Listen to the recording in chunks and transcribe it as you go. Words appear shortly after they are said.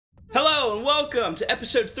Hello and welcome to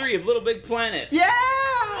episode 3 of Little Big Planet. Yeah!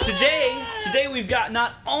 Today we've got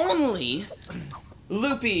not only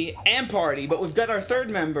Lupie and Pardie, but we've got our third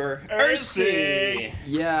member, Ursie.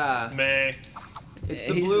 Yeah. It's me. It's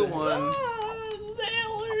the blue one.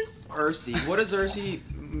 Nailers. Ursie. What does Ursie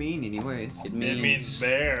mean anyways? It It means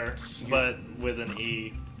bear, but with an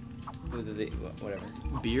E. whatever.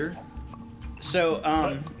 Beer? So,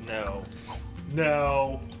 No.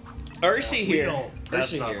 No. Ursie we here. don't-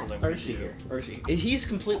 that's Ursie not here. something we Ursie do. here. Ursie. He's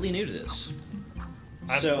completely new to this.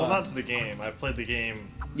 Well, not to the game. I played the game.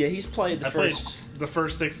 Yeah, he's played the I played first. the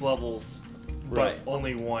first 6 levels, but Right.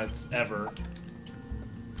 only once ever.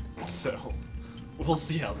 So, we'll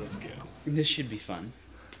see how this goes. This should be fun.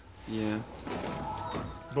 Yeah.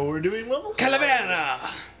 But we're doing levels. Calavera!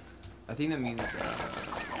 I think that means,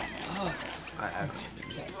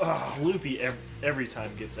 Oh, Lupie every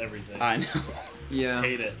time gets everything. I know. yeah.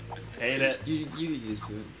 Hate it. Hate it. You get used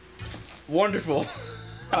to it. Wonderful.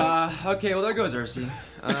 Okay, well there goes Ursie.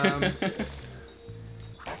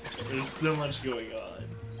 There's so much going on.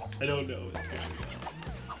 I don't know what's going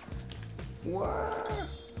on. What?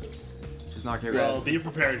 Just not get Well, red. be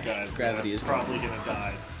prepared, guys. Gravity is probably gonna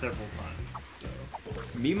die several times.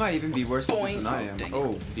 So. Me might even be worse at this than I Boing. am. Dang it.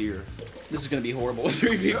 Oh dear. This is gonna be horrible with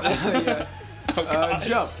 3 people. Yeah. Oh, God.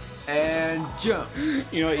 Jump. And jump. You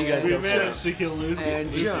know what? You guys We go managed first. to kill Lupie.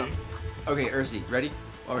 And jump. Okay, Ursie, ready?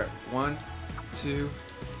 Okay, 1, 2,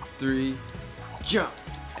 3, jump.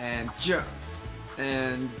 And jump.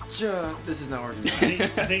 And jump. This is not working. I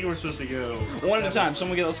think we're supposed to go One at a time.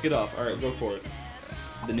 Someone else get off. All right, go for it.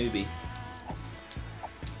 The newbie.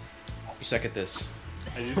 You suck at this.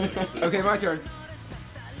 I do think this. Okay, my turn.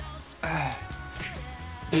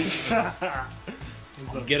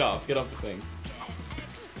 Get off. Get off the thing.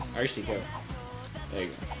 Ursie, go. There you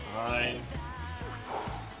go. Fine.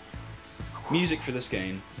 Music for this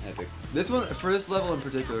game. Epic. This one, for this level in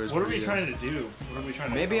particular, is What are we pretty trying to do? What are we trying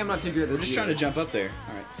to Maybe I'm not too good at We're this. just trying to jump up there.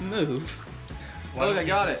 All right. Move. Why Look, don't I we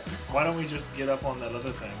got just- Why don't we just get up on that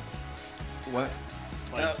other thing? What?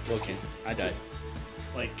 Like, Okay. I died.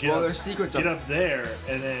 like get, Well, up, there's secrets get up. up there,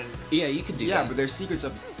 and then Yeah, you could do Yeah, that. but there's secrets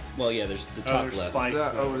up Well, yeah, there's the top there's left. spikes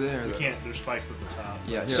that though. over there. We though. can't. There's spikes at the top.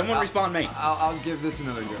 Yeah, here, Someone I'll- respawn me. I'll give this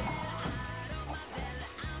another go.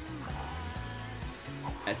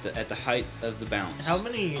 At the height of the bounce. How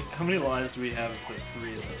many lives do we have if there's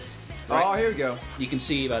 3 of us? Oh, here we go. You can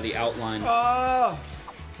see by the outline. Oh,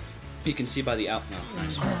 You can see by the outline.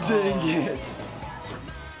 Nice. dang it.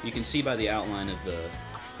 You can see by the outline of the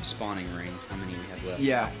spawning ring how many we have left.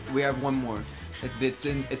 Yeah, we have one more. It's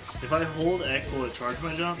in. It's If I hold X, will it charge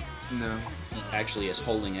my jump? no. Actually, yes,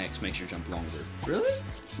 holding X makes your jump longer. Really?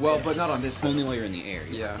 Well, but not on this. Thing. Only while you're in the air.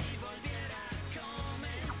 Yeah.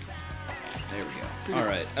 There we go. All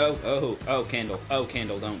right. Oh, candle. Oh,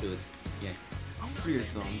 candle. Don't do it. Yeah. Pretty good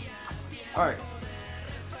song. All right.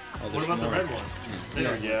 Oh, What there's about the more. red one?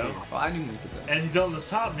 There we go. Well, I knew we could that. And he's on the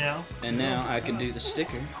top now. And now I can do the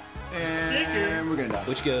sticker, And we're gonna die.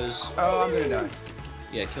 which goes. Oh, I'm gonna die.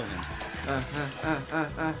 Yeah, kill him.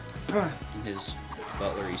 Uh. And his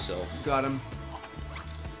butlery self. Got him.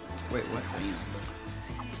 Wait, what?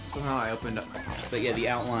 Somehow I opened up. But yeah, the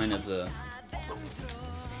outline of the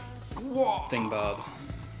Whoa. thing, Bob.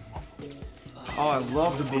 Oh, I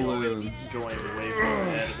love the Lupie always balloons. going way far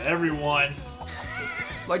ahead of everyone.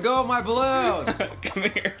 Let go of my balloon. Come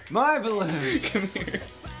here. My balloon. Come here.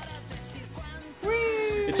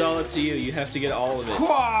 It's all up to you. You have to get all of it. You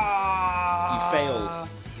failed.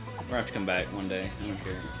 We're gonna have to come back one day. I don't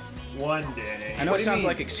care. One day. I know What it do you sounds mean?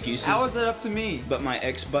 like excuses, How is that up to me? but my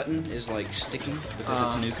X button is like sticking because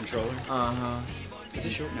it's a new controller. Uh-huh. Is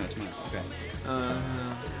it short? No, it's mine. Okay.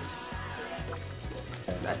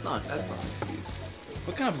 That's not an excuse.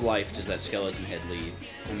 What kind of life does that skeleton head lead?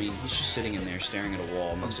 I mean, he's just sitting in there staring at a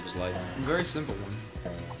wall most of his life. A very simple one.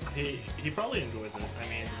 He probably enjoys it. I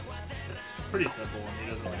mean, it's pretty simple and he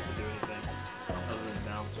doesn't like to do anything other than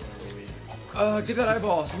bounce whenever we. Get that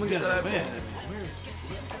eyeball. Someone get that eyeball.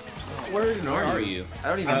 Where even Where are you? I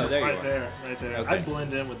don't even Oh, know. there you Right are. there, right there. Okay. I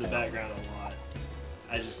blend in with the background a lot.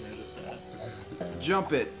 I just noticed that.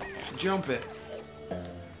 Jump it. Jump it.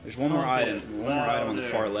 There's one more Okay, item. One more item on the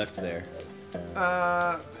louder. far left there.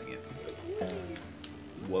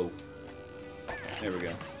 Whoa. There we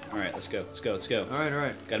go. All right, let's go. Let's go. Let's go. Alright,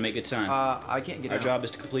 alright. Gotta make good time. I can't get Our out. job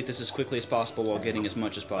is to complete this as quickly as possible while getting as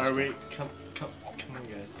much as Are possible. we? Come on,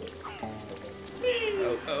 guys.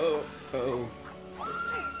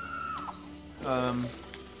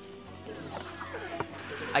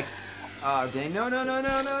 Oh. Dang. No.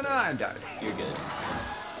 I died. You're good.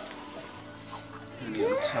 Be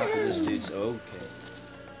on top of this dude's. Okay.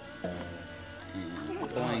 And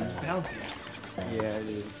Boing. It's bouncy. Yeah, it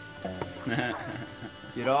is.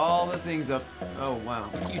 Get all the things up. Oh wow.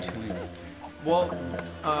 What are you doing? Well,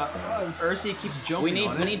 Ursie keeps jumping We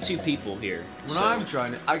on it. need 2 people here. When so- I'm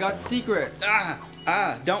trying to, I got secrets.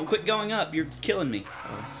 Don't quit going up. You're killing me.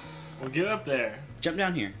 Well, get up there. Jump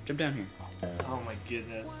down here. Jump down here. Oh my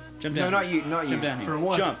goodness. Jump No, down. not you, not you. Jump down here. For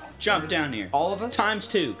once. Jump down here. All of us? Times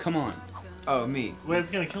 2. Come on. Oh, me. Wait,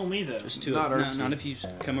 it's gonna kill me though. Just 2. Not No, Ursie. not if you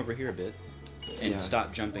come over here a bit and Yeah.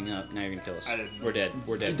 stop jumping up. Now you're gonna kill us. I didn't. We're dead.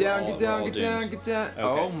 We're dead. Get down, We're all- get down, we're all get down, doomed. get down. Okay.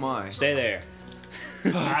 Oh my. Stay there.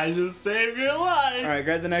 I just saved your life. All right,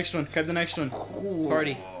 grab the next one. Grab the next one.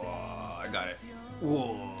 Pardie. I got it.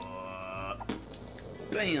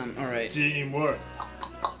 Bam. All right. Teamwork.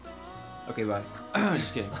 Okay, bye.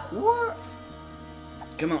 Just kidding. What?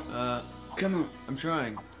 Come on. Come on. I'm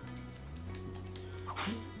trying.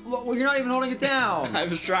 Well, you're not even holding it down. I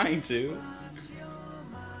was trying to.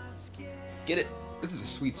 Get it. This is a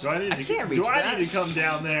sweet. Do I need to, can't do reach I that. need to come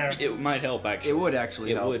down there? It might help actually. It would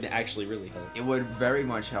actually It help. would actually really help. It would very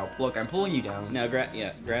much help. Look, I'm pulling you down. Now grab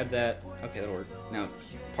that. Okay, that'll work. Now,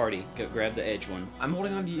 Pardie, go grab the edge one. I'm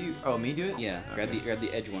holding on to you. Oh, me do it? Yeah, Okay. grab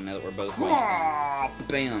the edge one now that we're both weighing down.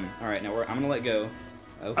 Bam. All right, now I'm gonna let go.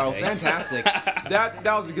 Okay. Oh, fantastic. that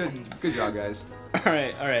was a good job, guys. All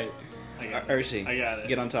right. I got it. Ursie, I got it.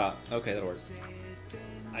 get on top. Okay, that'll work.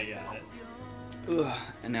 I got it. Ugh.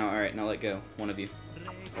 And now, all right, now let go. One of you,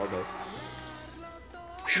 or both.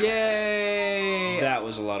 Yay! That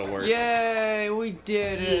was a lot of work. Yay! We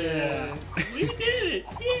did it. Yeah. We did it.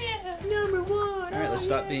 Yeah. Number 1. All right, let's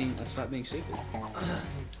stop being stupid.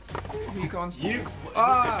 You constant. You.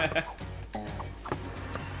 Ah!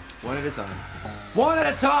 One at a time. One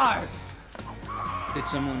at a time. Did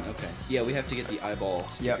someone? Okay. Yeah, we have to get the eyeball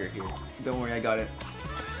sticker Yep. here. Don't worry, I got it.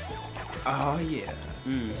 Oh yeah.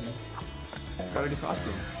 Mm. Got a new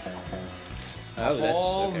costume. Oh, that's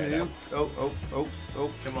All okay. new. Oh.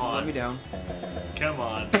 Come Let on. me down. Come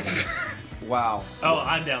on. Wow. Oh,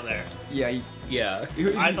 I'm down there. Yeah. Yeah.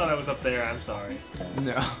 I thought I was up there. I'm sorry.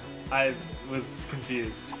 No. I was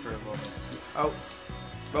confused for a moment. Oh.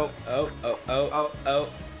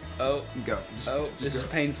 Oh. Go. Oh, this is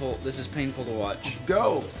painful. This is painful to watch.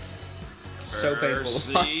 Go. So painful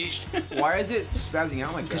to watch. Why is it spazzing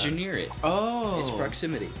out like that? Because you're near it. Oh. It's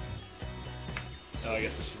proximity. Oh, I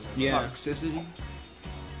guess I should. Yeah. Toxicity.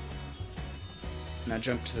 Now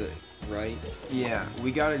jump to the right. Yeah.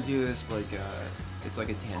 We gotta do this like it's like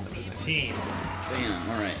a tandem thing. Team. Bam.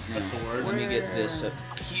 All right. Now Forward. let me get this up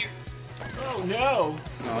here. Oh no.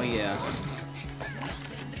 Oh yeah.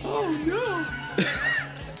 Oh no.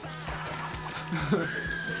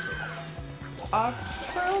 I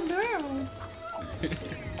fell down.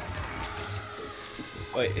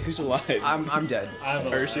 Wait, who's alive? I'm dead. I'm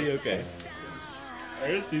alive. Ursie. Okay.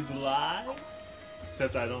 Ursie's alive.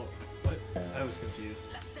 Except I don't. What? I was confused.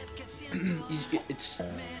 It's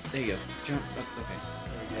there. You go. Jump up. Okay.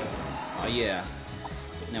 There we go. Oh yeah.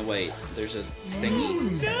 Now wait. There's a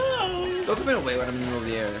thingy. No. Don't come in away when I'm in the middle of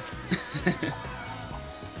the air.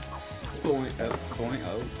 Point up. Point.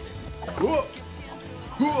 Oh. Whoa.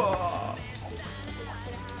 Whoa.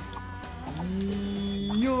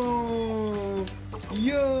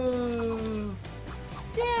 Yo.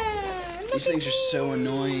 Yeah. These things are so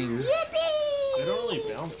annoying. They don't really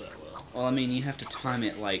bounce that well. Well, I mean, you have to time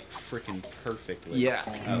it like freaking perfectly. Yeah.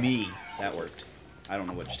 Oh, Me. That worked. I don't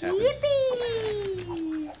know what just happened.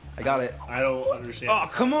 I got it. I don't understand. Oh,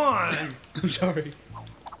 come on. I'm sorry.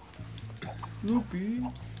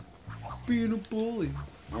 Lupie. Being a bully.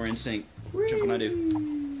 We're in sync. Jump when I do.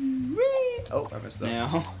 Oh, I messed up.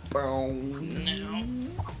 Now.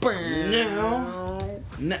 No.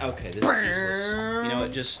 No. Okay, this is useless. You know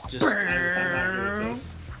what? Just. I'm not good at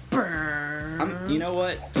this. You know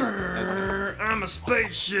what? Okay. I'm a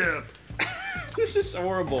spaceship. This is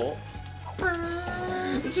horrible.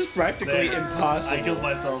 This is practically There. impossible. I killed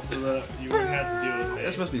myself so that you wouldn't have to deal with me.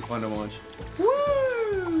 That's supposed to be fun to watch.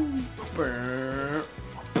 Woo!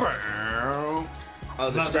 Oh,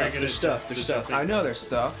 Not very good there's at stuff. the There's stuff. jumping. I know there's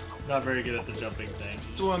stuff. Not very good at the jumping thing.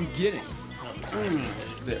 That's what I'm getting. Not the timing, at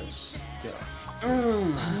least. There's stuff.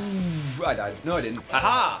 I died. No, I didn't.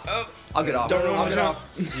 Aha! Oh, I'll get off. Don't know I'll what get to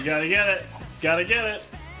off. You gotta get it. Gotta get it.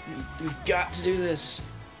 we've got to do this.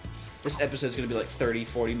 This episode's gonna be like 30,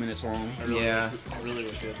 40 minutes long. I really Yeah. really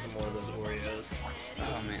wish we had some more of those Oreos.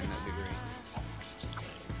 Oh man, that'd be great. Just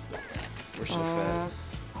saying. We're so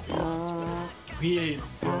fat. We ate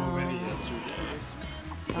so many yesterday.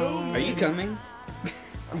 So Are you coming?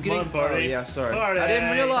 I'm Come on, getting. Pardie. Oh, yeah, sorry. Pardie. I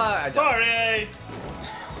didn't realize. Pardie!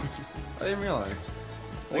 I didn't realize.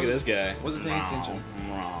 Look at this guy. Wasn't paying attention.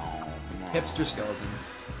 Hipster skeleton.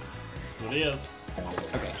 That's what he is.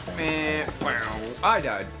 Okay. Man, wow. I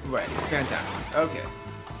died. Right. Fantastic. Okay.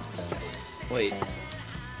 Wait,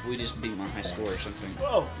 we just beat my high score or something.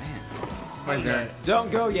 Whoa. Man. My Okay. turn.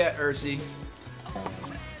 Don't go yet, Ursie.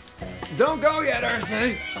 Don't go yet,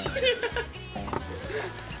 Ursie.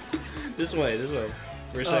 This way,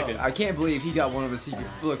 for a second. I can't believe he got one of the secret.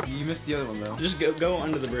 Look, you missed the other one though. Just go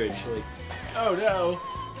under the bridge. Like, Oh no.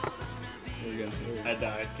 there we go. I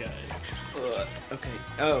died, guys. Okay.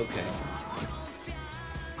 Oh, okay.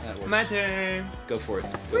 That works. My turn. Go for it. Go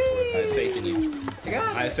for it. I have faith in you. I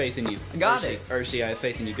got I have faith in you. I got Ursie, it. Ursie, I have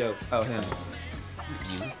faith in you. Go. Oh, him.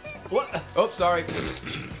 You. What? Oh, sorry. I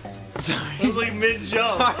was Sorry. like mid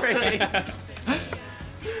jump. Sorry.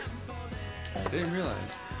 Didn't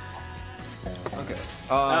realize. Okay.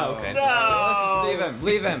 Oh, okay. No. Leave him.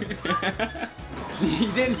 Leave him. He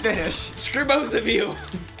didn't finish. Screw both of you.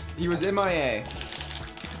 He was MIA.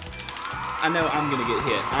 I know I'm gonna get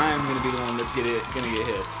hit. I'm gonna be the one that's gonna get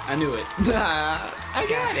hit. I knew it. I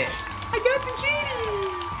got it. I got the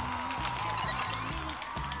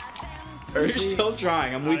kitty. You're still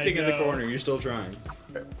trying. I'm weeping in the know. corner. You're still trying.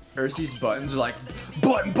 Ursie's buttons are like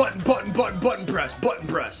button press.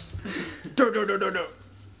 Do.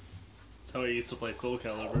 That's how I used to play Soul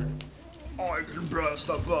Calibur. I can press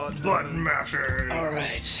the button mashing. All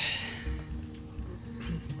right.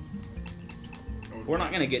 We're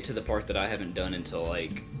not gonna get to the part that I haven't done until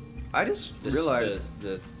like I just this, realized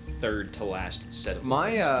the third to last set of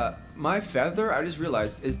my feather. I just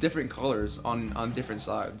realized is different colors on different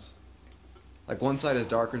sides. Like one side is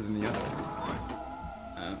darker than the other.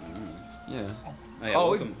 Yeah. Oh, yeah,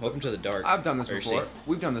 Oh, welcome to the dark. I've done this Ursie. before.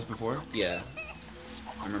 We've done this before. Yeah.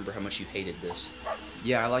 I remember how much you hated this.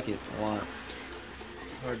 Yeah, I like it a lot.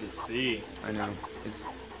 It's hard to see. I know. It's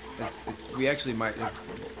we actually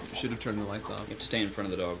should have turned the lights off. You have to stay in front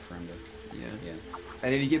of the dog for him to. Yeah. Yeah.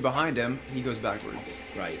 And if you get behind him, he goes backwards.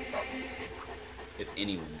 Right. If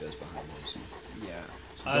anyone goes behind him. So. Yeah.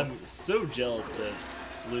 So I'm so jealous that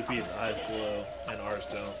Lupie's eyes glow and ours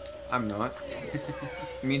don't. I'm not.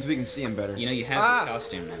 It means we can see him better. You know, you have this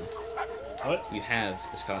costume now. What? You have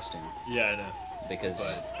this costume Yeah, I know. because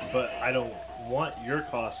But I don't want your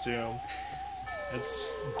costume.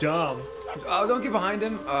 It's dumb. Oh, don't get behind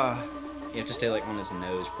him. you have to stay like on his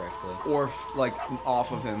nose practically. Or like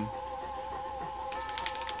off of him.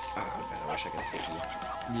 Oh god, I wish I could hit you.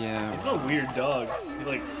 Yeah. He's a weird dog. He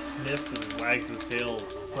like sniffs and wags his tail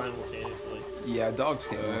simultaneously. Yeah, dogs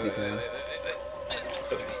can't multitask.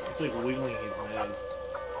 It's like wiggling his nose.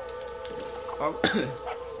 Oh.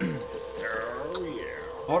 Oh yeah.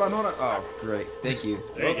 Hold on. Oh, great. Thank you.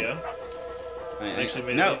 There you go. I Actually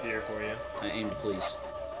made no. it easier for you. I aim to please.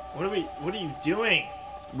 What are you doing?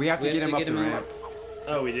 We have to We get have him to up get the him ramp.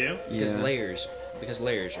 Oh, we do? Because Yeah. layers. Because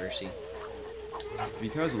layers, Ursie.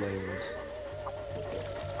 Because layers.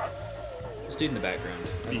 This dude in the background.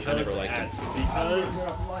 I Because never liked him. because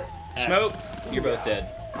Smoke! You're both dead.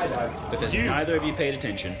 I died. Because You- neither of you paid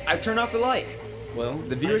attention. I turned off the light. Well,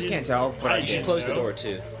 The viewers didn't- can't tell, but I I you should didn't close the know. door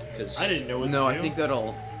too. Because I didn't know what No, to I do. think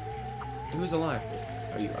that'll. Who's alive?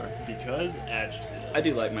 Oh, you are. Because agitated. I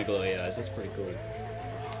do like my glowy eyes. That's pretty cool.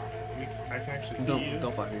 I can actually see you.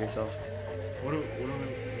 Don't flatter yourself. What are we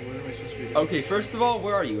supposed to be doing? Okay, first of all,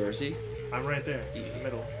 where are you, Ursie? I'm right there, in the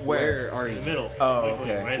middle. Where are In you? the middle. Oh, Like,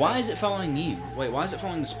 okay. right Why there. is it following you? Wait, why is it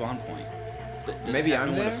following the spawn point? Does Maybe it have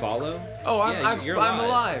I'm no one there? to follow? Oh, Yeah, you're I'm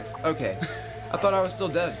alive. Okay. I thought I was still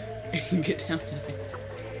dead. Get down.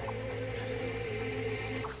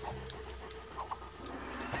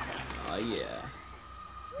 Oh yeah.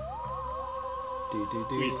 Do.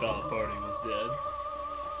 We thought Pardie was dead.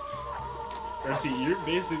 Ursie, you're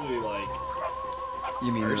basically like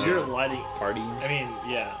You mean you're lighting. Pardie. I mean,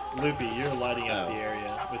 yeah, Lupie, you're lighting up Oh. the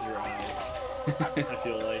area with your eyes. I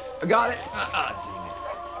feel like. I got it. Dang it.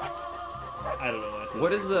 I don't know why I said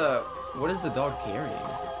What that. is the dog carrying?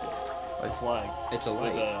 a flag It's a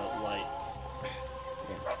with light. a light?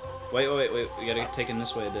 Wait. We gotta take him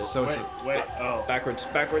this way a bit. So Wait. Oh. Backwards.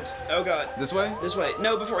 Oh god. this way? This way.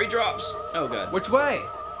 No, before he drops. Oh god. Which way?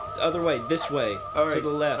 The other way. This way. All right. To the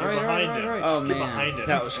left. All right, behind him. right. Oh Just get man, behind him.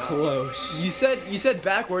 that was close. You said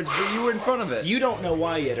backwards, but you were in front of it. You don't know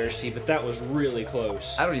why yet, Ursie, but that was really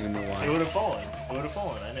close. I don't even know It why. would have fallen.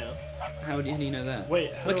 I know. How do you know that?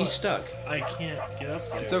 Wait, how Look, do he's stuck. I can't get up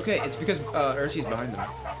there. It's okay. It's because Ursie's behind them.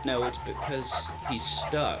 No, it's because he's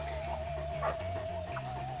stuck.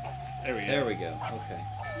 There we go. There we go. Okay.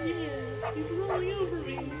 Yeah, he's rolling over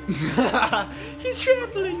me. He's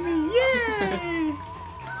trampling me. Yay!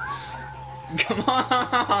 Come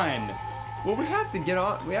on! Well, we have to get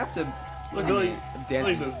on. We have to Look, like like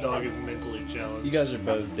dance. this dog is mentally challenged. You guys are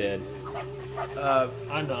both dead.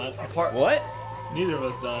 I'm not. What? Neither of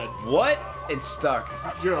us died. What? It's stuck.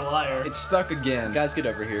 You're a liar. It's stuck again. Guys, get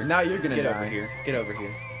over here. Now you're gonna Get die. over here. Get over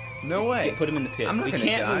here. No way. Put him in the pit. I'm not we gonna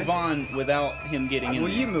can't die. move on without him getting in Will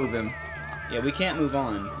there. you move him? Yeah, we can't move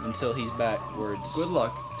on until he's backwards. Good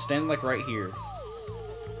luck. Stand like right here.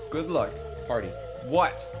 Good luck. Party.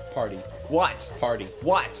 What? Party. What? Party.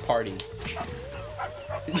 What? Party.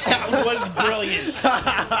 That was brilliant.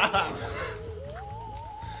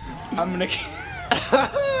 I'm gonna.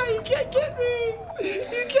 You can't get me.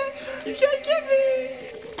 You can't get me.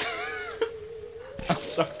 I'm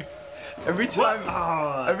sorry. Every time.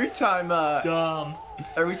 Ah, Every time. dumb.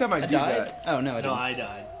 Every time I I do died? that. Oh no, I No, didn't. I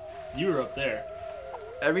died. You were up there.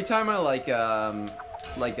 Every time I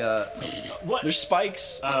What? There's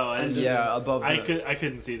spikes. Oh, I didn't. yeah, above I the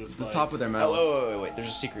couldn't see the spikes. top of their Oh, mouths. wait. There's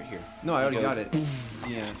a secret here. No, I already Go. got it.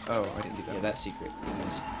 Yeah. Oh, I didn't do Yeah, that. that secret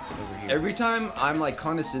is over here. Every time I'm like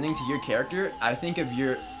condescending to your character, I think of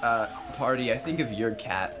your Pardie. I think of your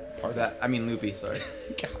cat. Or that. I mean Lupie. Sorry.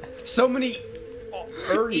 God. So many.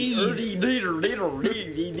 Ease.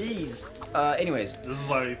 Anyways, This is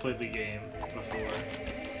why we played the game before.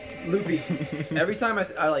 Loopy. Every time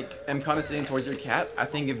I like am condescending towards your cat, I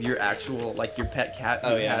think of your actual like your pet cat who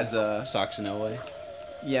Oh yeah. has socks in LA.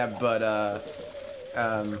 yeah, but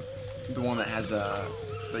the one that has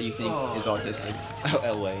that you think is autistic. Oh,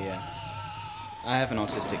 LA, yeah. I have an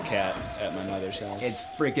autistic cat at my mother's house. It's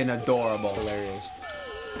freaking adorable. hilarious.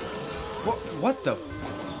 What the?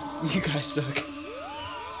 You guys suck.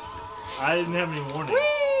 I didn't have any warning.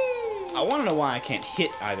 I want to know why I can't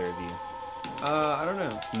hit either of you. I don't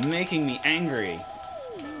know. It's making me angry.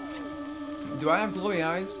 Do I have glowy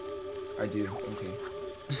eyes? I do. Okay.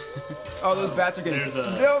 Oh, those bats are getting. There's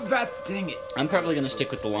a- No bats! Dang it. I'm probably gonna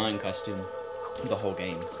stick with the lion costume the whole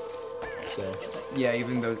game. So Yeah,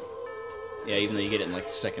 even though. yeah, even though you get it in like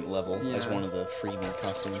the second level as Yeah. one of the freebie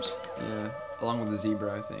costumes. Yeah, along with the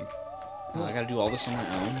zebra, I think. I gotta do all this on my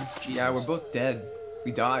own. Yeah, we're both dead.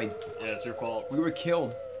 We died. Yeah, it's your fault. We were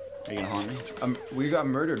killed. Are you gonna haunt me? We got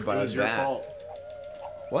murdered by It a was your bat. fault.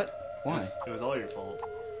 What? Why? It was all your fault.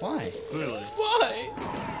 Why? Clearly. Why?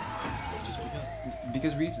 Just because.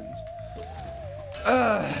 Because reasons.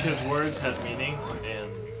 Because words have meanings,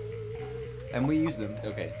 And we use them.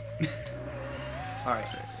 Okay. All right.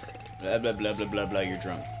 Blah blah blah blah blah blah. You're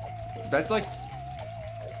drunk. That's like.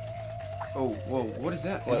 Oh, whoa! What is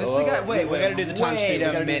that? Is this Whoa, the guy? whoa, Wait, we gotta do the times two. We Wait a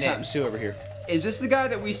gotta do the minute. times two over here. Is this the guy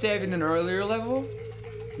that we saved in an earlier level?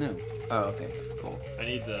 No. Oh, okay, cool. I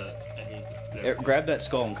need the. Grab that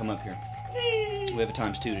skull and come up here. We have a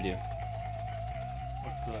times two to do.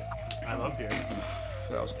 What's the? I'm up here.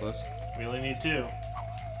 That was close. We only need 2.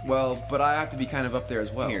 Well, but I have to be kind of up there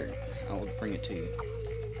as well. Here, I'll bring it to you.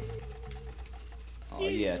 Oh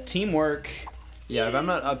yeah, teamwork. Yeah, if I'm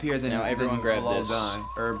not up here, then Now everyone then grab we'll this. all die,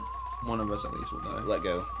 or one of us at least will die. Let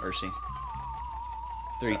go, Ursie.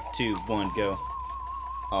 3, 2, 1, go.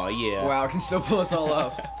 Oh yeah. Wow, it can still pull us all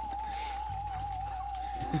up.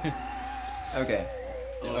 Okay.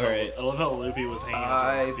 Alright. I love how Lupie was hanging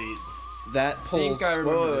on his feet. That pulls. think I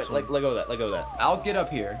remember whoa, this wait, one. let go of that. Let go of that. I'll get up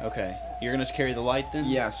here. Okay. You're gonna carry the light then?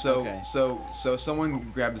 Yeah. So Okay. so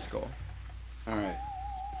someone grab the skull. All right.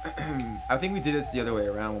 I think we did this the other way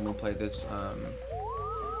around when we played this.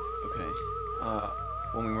 Okay.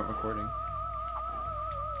 When we weren't recording.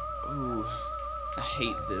 Ooh, I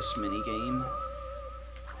hate this mini game.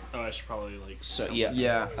 Oh, I should probably like. So yeah.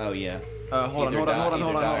 Yeah. Oh yeah. Hold on. Either Hold die- on. Hold on. either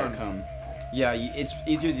Hold on. die Hold or on. Come. Yeah. It's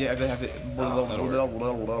easier to have it.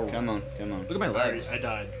 Come on. Come on. Look at my legs. I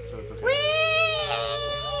died, so it's okay.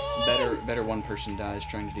 Better one person dies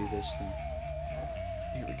trying to do this than.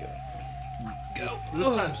 Here we go. This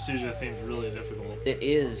times 2 just seems really difficult. It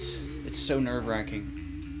is. It's so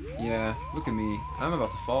nerve-wracking. Yeah. Look at me. I'm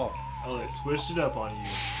about to fall. Oh, they switched it up on you.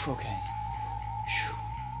 Okay.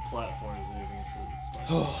 Platform is moving instead of the spine.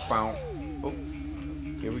 Wow.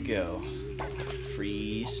 Here we go.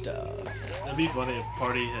 Free stuff. That'd be funny if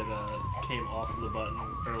Pardie had came off of the button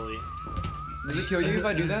early. Does it kill you if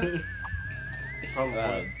I do that?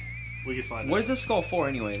 Probably. We could find out. What is this skull for,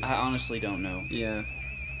 anyways? I honestly don't know. Yeah.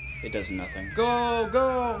 It does nothing. Go,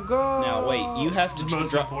 go, go! Now wait, you have to The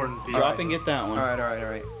most drop important piece. and get that one.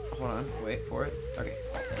 Alright. Hold on. Wait for it. Okay.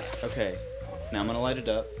 Okay. Now I'm gonna light it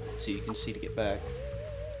up so you can see to get back.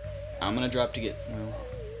 I'm gonna drop to get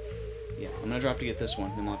yeah, I'm gonna drop to get this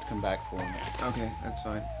one, then we'll have to come back for him. Okay, that's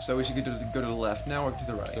fine. So we should go to the left now or to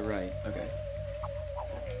the right? To the right. Okay.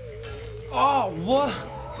 Oh, what?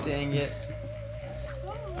 Dang it.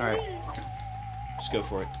 Alright. Just go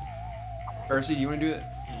for it. Ursie, do you want to do it?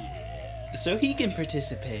 So he can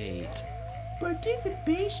participate.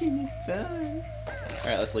 Participation is fun.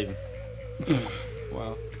 Alright, let's leave him.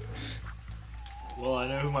 Wow. Well, I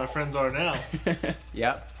know who my friends are now.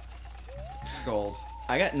 Yep. Skulls.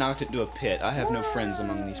 I got knocked into a pit. I have no friends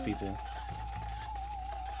among these people.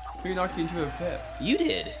 Who knocked you into a pit? You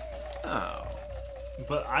did. Oh.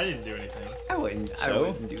 But I didn't do anything. I wouldn't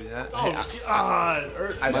So? do that. Oh, God.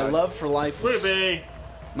 I My know. love for life was... Lupie!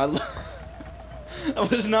 My love...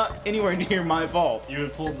 That was not anywhere near my fault. You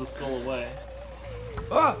had pulled the skull away.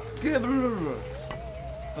 Ah! Chance the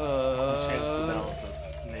balance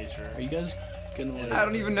of nature. Are you guys gonna let I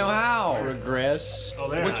don't even know how. regress? Oh,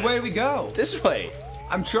 there. Which way do we go? This way.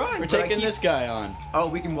 I'm trying. We're but I taking keep- this guy on. Oh,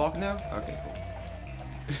 we can walk now? Okay, cool.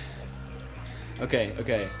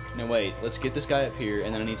 Okay. Now wait, let's get this guy up here,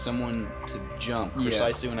 and then I need someone to jump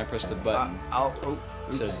precisely when I press the button. Oh,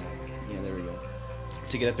 oops. So, yeah, there we go.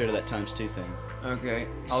 To get up there to that x2 thing. Okay,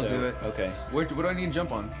 I'll So, do it. Okay. What do I need to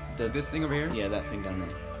jump on? This thing over here? Yeah, that thing down there.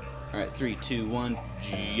 Alright, 3, 2, 1,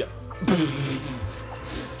 jump.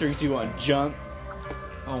 3, 2, 1, jump.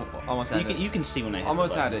 Oh, almost had it. You can see when I hit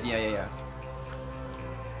Almost the had button. it. Yeah.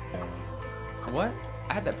 What?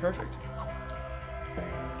 I had that perfect.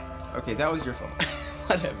 Okay, that was your fault.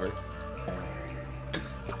 Whatever.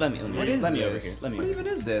 Let me What over is here. this? Let me What over even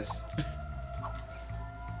is this?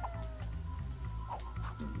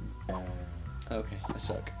 Okay, I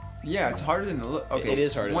suck. Yeah, it's harder than it looks. Okay, It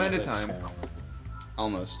is harder One than at it a looks. time.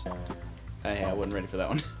 Almost. Hey, I wasn't ready for that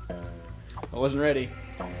one. I wasn't ready.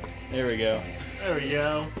 There we go. There we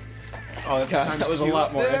go. Oh, that's God, times that was a two lot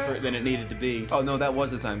up more there? effort than it needed to be. Oh no, that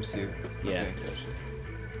was the times 2. Yeah. Okay.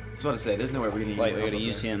 I was about to say, there's no way we're gonna. Wait, we gotta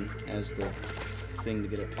use him as the thing to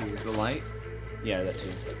get up here. The light. Yeah, that too.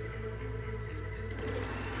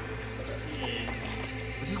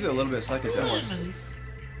 This is a little bit psychedelic. Lemons.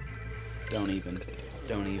 Don't even.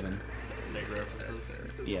 Make references.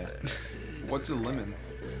 Yeah. What's a lemon?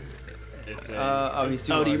 It's a. Oh, he's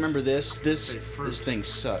too Oh, do you large. remember this? It's a fruit. This thing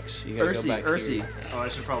sucks. You gotta Ursie, go back Ursie. here. Oh, I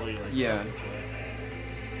should probably like. Yeah. go this way.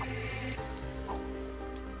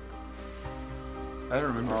 I don't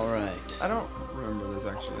remember. All right. I don't remember this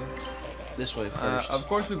actually. This way first. Of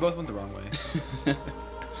course, we both went the wrong way.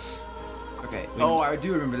 Okay. We- Oh, I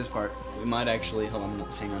do remember this part. We might actually. Hold on. I'm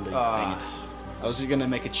gonna hang on to. Ah. Dang it. I was gonna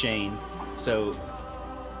make a chain. So.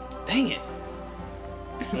 Dang it.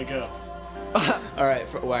 Let go. All right.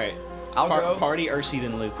 All right. I'll go. Pardie, Ursie,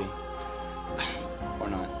 then Lupie. Or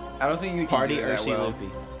not. I don't think you can Pardie, do it that Ursie, well.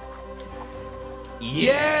 Lupie.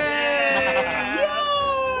 Yeah!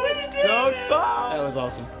 Don't fall. That was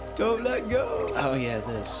awesome. Don't let go. Oh yeah,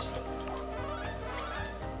 this.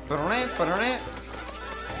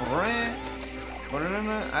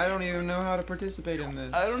 I don't even know how to participate in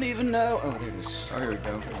this. I don't even know. Oh, there it is. Oh, here we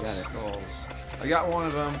go. Got it. Skulls. I got one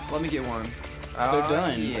of them. Let me get one. They're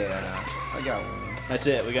done. Yeah, I got one. That's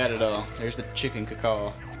it. We got it all. There's the chicken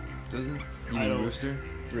cacao. Doesn't you I mean don't- rooster?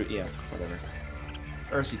 Root. Yeah. Whatever.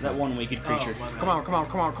 Ursie, That one wicked creature. Oh, my bad. Come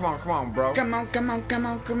on, bro. Come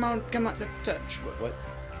on. Touch. What?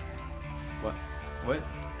 What?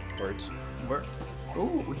 Words. Where?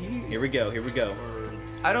 Ooh, Here we go.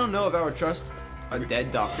 Words. I don't know if I would trust a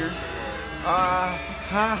dead doctor. Ha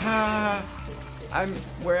ha.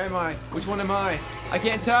 Where am I? Which one am I? I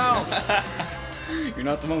can't tell. You're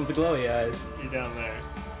not the one with the glowy eyes. You're down there.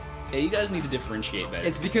 Yeah, you guys need to differentiate better.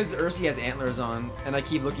 It's because Ursie has antlers on, and I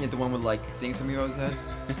keep looking at the one with like things coming out of his head.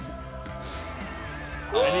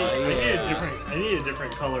 I need a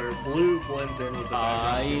different color. Blue blends in with the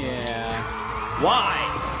background. yeah.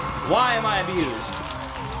 Why am I abused?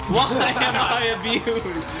 Why am I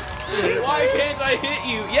abused? Why can't I hit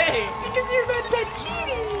you? Yay! Because you're my pet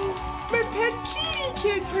kitty. My pet kitty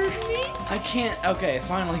can't hurt me. I can't. Okay,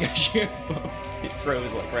 finally got you. It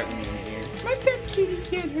froze like right when you were in here. My pet kitty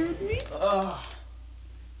can't hurt me. Ugh.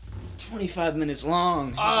 It's 25 minutes long.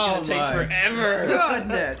 It's Oh gonna take my forever.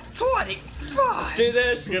 Goodness, 25. Let's do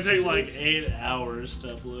this. It's gonna take like 8 hours to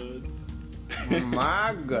upload.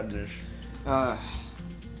 My goodness.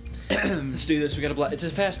 Let's do this. We gotta. It's a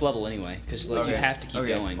fast level anyway, because like you have to keep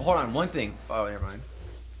going. Hold on, one thing. Oh, never mind.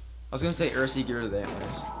 I was gonna say Ursie, get rid of the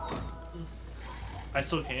antlers. I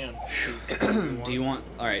still can. Do you want?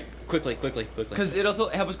 All right, quickly. Because it'll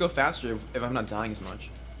help us go faster if I'm not dying as much.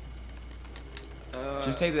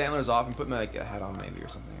 Just take the antlers off and put my like a hat on maybe or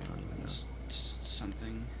something. I don't even know.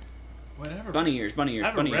 Something. Whatever. Bunny ears. I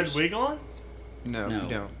have a red ears. wig on? No, No. you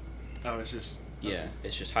don't. Oh, it's just. Yeah,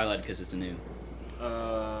 it's just highlighted because it's new.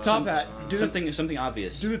 Top hat. Do Something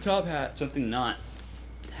obvious. the top hat. Something not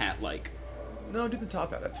hat-like. No, do the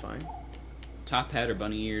top hat. That's fine. Top hat or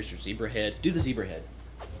bunny ears or zebra head. Do the zebra head.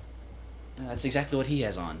 That's exactly what he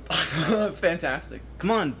has on. Fantastic.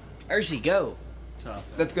 Come on, Ursie, go. Tough.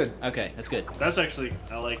 That's good. Okay, that's good. That's actually,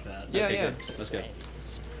 I like that. Yeah, Okay, yeah. Good. Let's go.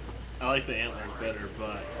 I like the antlers better,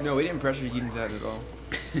 but No, we didn't pressure you into that at all.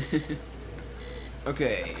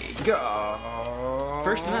 Okay, go.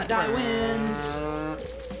 First to not die wins.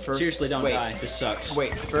 First, Seriously, don't wait, die. This sucks.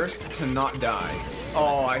 Wait, first to not die.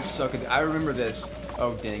 Oh, I suck at. I remember this.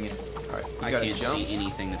 Oh, dang it. All right, you I gotta can't jump. see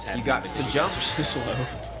anything that's happening. You got because to you jump. guys are so slow.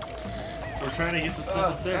 we're trying to get the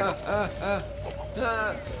stuff up there.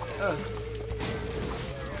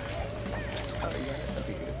 Okay,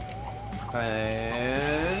 good.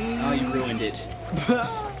 And Oh, you ruined it.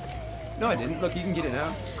 no, I didn't. Look, you can get it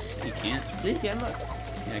now. You can't. Yeah, you can. Look.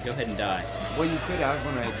 Yeah, go ahead and die. Well, you could have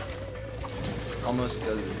when I almost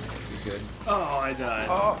does it. You could. Oh, I died.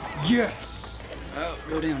 Oh, yes. Oh,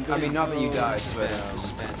 go down. Go I mean, down. not that you died, This is but, bad. This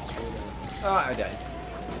is bad. This is really bad. Oh, I died.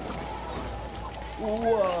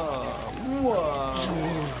 Whoa,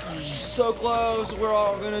 whoa. So close, we're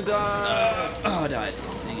all gonna die. Oh, I died.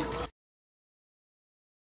 Dang it.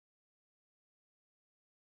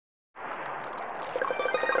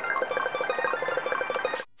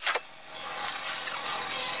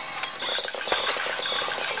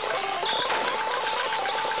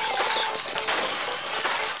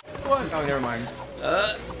 What? Oh, never mind.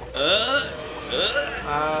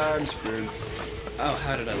 I'm screwed. Oh,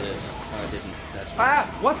 how did I live? Oh, I didn't. That's fine.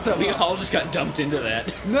 Ah, what the? We all just got dumped into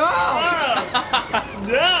that. No!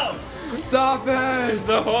 No! Stop it!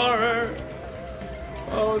 The horror!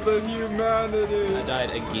 Oh, the humanity. I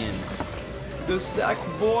died again. The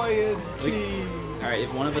Sackboyity. Alright,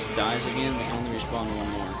 if one of us dies again, we can only respawn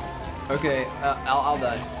one more. Okay, I'll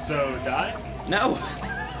die. So, die? No!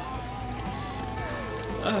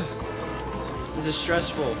 This is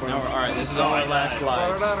stressful. No, alright, this is all our last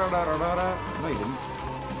lives. No, you didn't.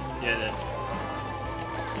 Yeah, then.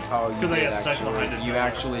 Oh, It's you 'cause I did got stuck actually. behind a You door.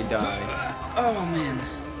 actually died. Oh, man.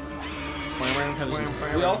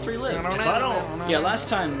 We all three lived. If I don't... Yeah, last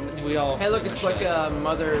time we all... Hey, look, it's like a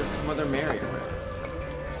Mother Mary.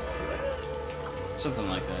 Something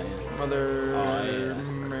like that, yeah. Mother Oh, yeah.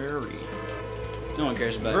 Mary. No one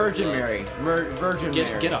cares about Virgin love. Mary. Virgin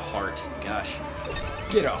Mary. Get a heart. Gosh.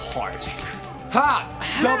 Get a heart. Ha!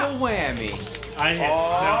 Double whammy. I hit...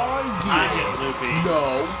 Oh, no. I hit Lupie.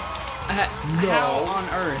 No. How on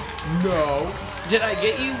earth? No. Did I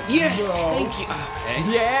get you? Yes! No. Thank you.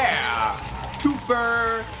 Okay. Yeah.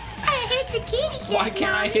 Twofer. I hit the kitty cat. Why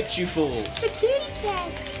can't I hit you fools? The kitty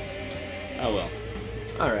cat. Oh well.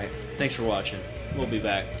 All right. Thanks for watching. We'll be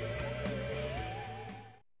back.